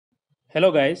Hello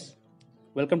guys,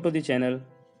 welcome to the channel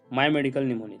My Medical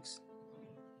Mnemonics.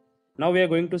 Now we are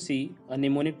going to see a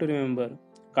mnemonic to remember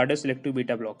cardioselective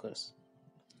beta blockers.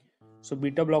 So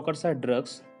beta blockers are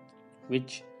drugs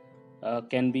which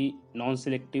can be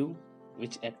non-selective,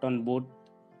 which act on both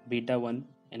beta 1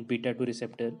 and beta 2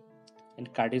 receptor,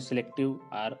 and cardioselective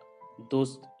are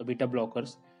those beta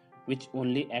blockers which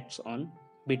only acts on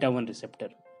beta 1 receptor.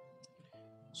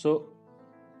 So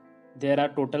there are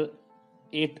total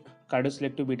 8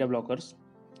 cardioselective beta blockers,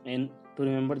 and to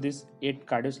remember these 8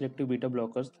 cardioselective beta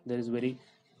blockers there is very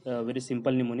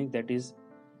simple mnemonic, that is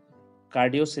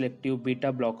cardioselective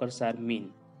beta blockers are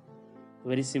mean.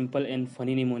 Very simple and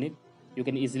funny mnemonic, you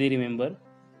can easily remember.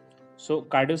 So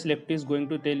cardioselective is going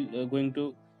to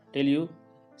tell you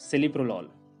celiprolol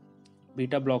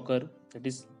beta blocker, that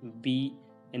is B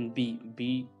and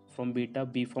B from beta,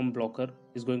 B from blocker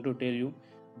is going to tell you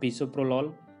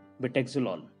bisoprolol,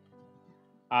 betaxolol.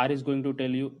 R is going to tell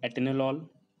you atenolol.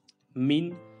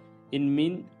 Mean, in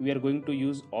mean we are going to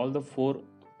use all the four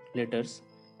letters: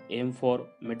 M for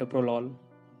metoprolol,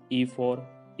 E for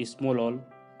ismolol,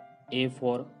 A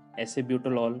for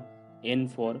acebutolol, N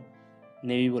for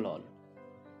nebivolol.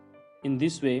 In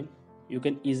this way, you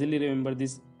can easily remember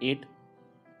these 8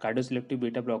 cardioselective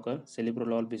beta blocker: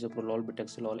 celiprolol, bisoprolol,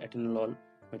 betaxolol, atenolol,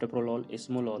 metoprolol,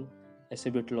 ismolol,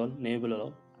 acebutolol,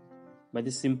 nebivolol. By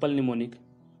this simple mnemonic,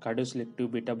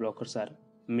 cardioselective beta blockers are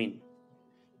mean.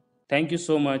 Thank you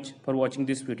so much for watching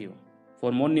this video.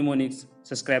 For more mnemonics,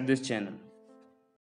 subscribe this channel.